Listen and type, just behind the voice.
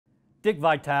Dick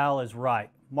Vitale is right.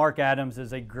 Mark Adams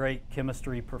is a great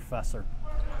chemistry professor.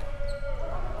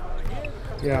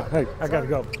 Yeah, hey, I gotta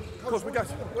go. Coach, we got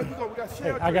you. Where you go? We got Hey,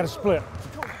 I gotta split.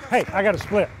 Hey, I gotta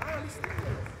split.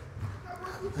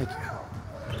 Thank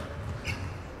you.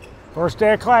 First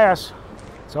day of class.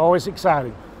 It's always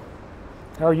exciting.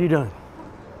 How are you doing?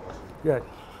 Good.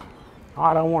 All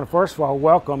right, I want to first of all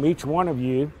welcome each one of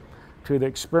you to the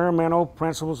Experimental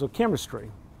Principles of Chemistry.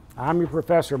 I'm your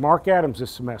professor, Mark Adams, this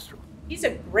semester. He's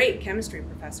a great chemistry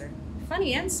professor.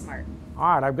 Funny and smart.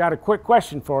 All right, I've got a quick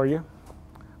question for you.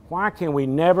 Why can we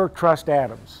never trust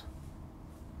atoms?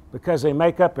 Because they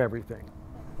make up everything.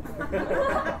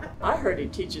 I heard he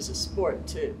teaches a sport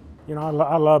too. You know,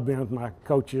 I love being with my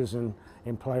coaches and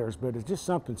players, but it's just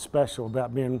something special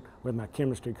about being with my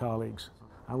chemistry colleagues.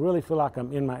 I really feel like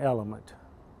I'm in my element.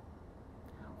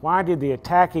 Why did the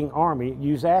attacking army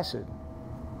use acid?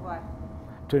 Why?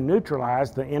 To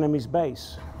neutralize the enemy's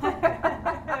base.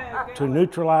 To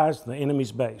neutralize the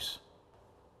enemy's base.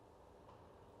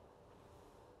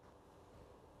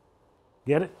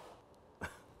 Get it?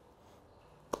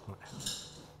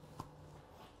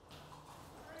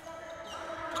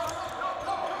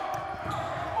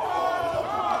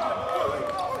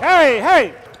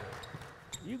 Hey!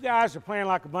 You guys are playing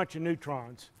like a bunch of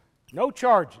neutrons. No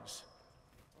charges.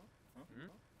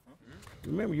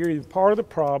 Remember, you're either part of the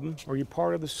problem or you're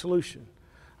part of the solution.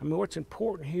 I mean, what's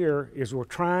important here is we're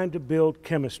trying to build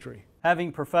chemistry.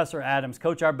 Having Professor Adams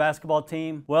coach our basketball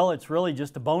team, well, it's really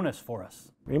just a bonus for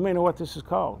us. You may know what this is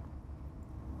called.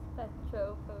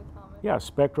 Spectrophotometer. Yeah,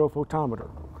 spectrophotometer.